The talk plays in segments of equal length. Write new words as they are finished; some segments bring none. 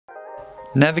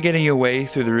Navigating your way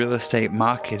through the real estate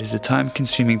market is a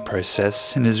time-consuming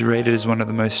process and is rated as one of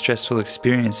the most stressful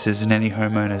experiences in any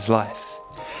homeowner's life.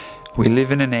 We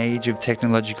live in an age of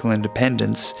technological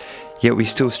independence, yet we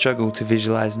still struggle to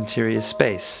visualize interior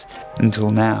space,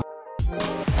 until now.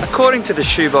 According to the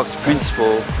shoebox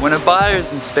principle, when a buyer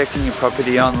is inspecting a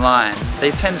property online,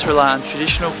 they tend to rely on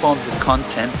traditional forms of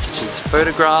content such as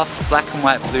photographs, black and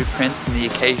white blueprints, and the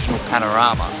occasional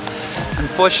panorama.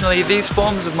 Unfortunately, these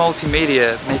forms of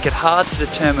multimedia make it hard to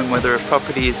determine whether a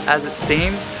property is as it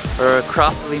seems or a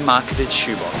craftily marketed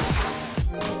shoebox.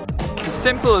 It's as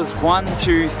simple as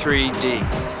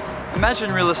 123D. Imagine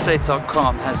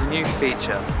realestate.com has a new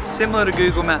feature, similar to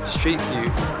Google Maps Street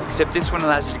View, except this one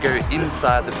allows you to go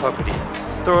inside the property.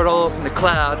 Throw it all up in the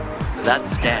cloud,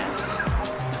 that's scanned.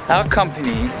 Our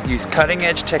company used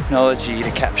cutting-edge technology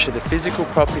to capture the physical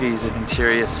properties of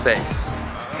interior space,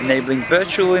 enabling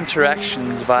virtual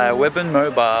interactions via web and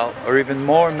mobile, or even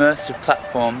more immersive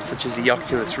platforms such as the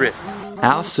Oculus Rift.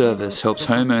 Our service helps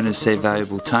homeowners save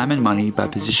valuable time and money by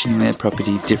positioning their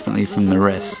property differently from the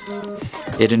rest.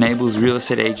 It enables real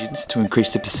estate agents to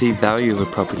increase the perceived value of a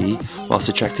property whilst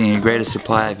attracting a greater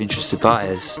supply of interested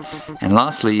buyers. And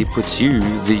lastly, it puts you,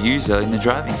 the user, in the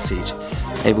driving seat,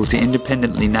 able to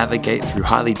independently navigate through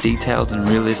highly detailed and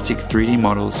realistic 3D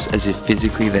models as if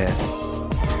physically there.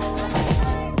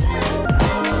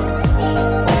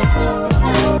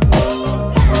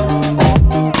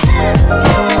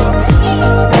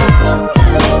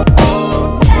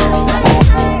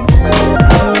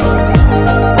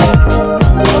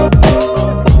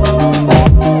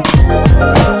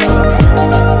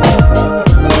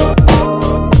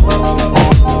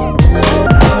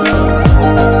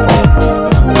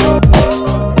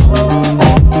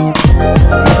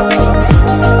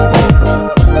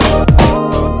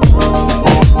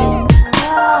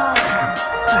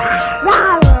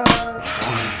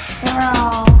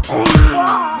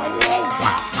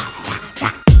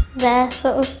 They're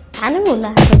sort of animal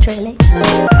language, really.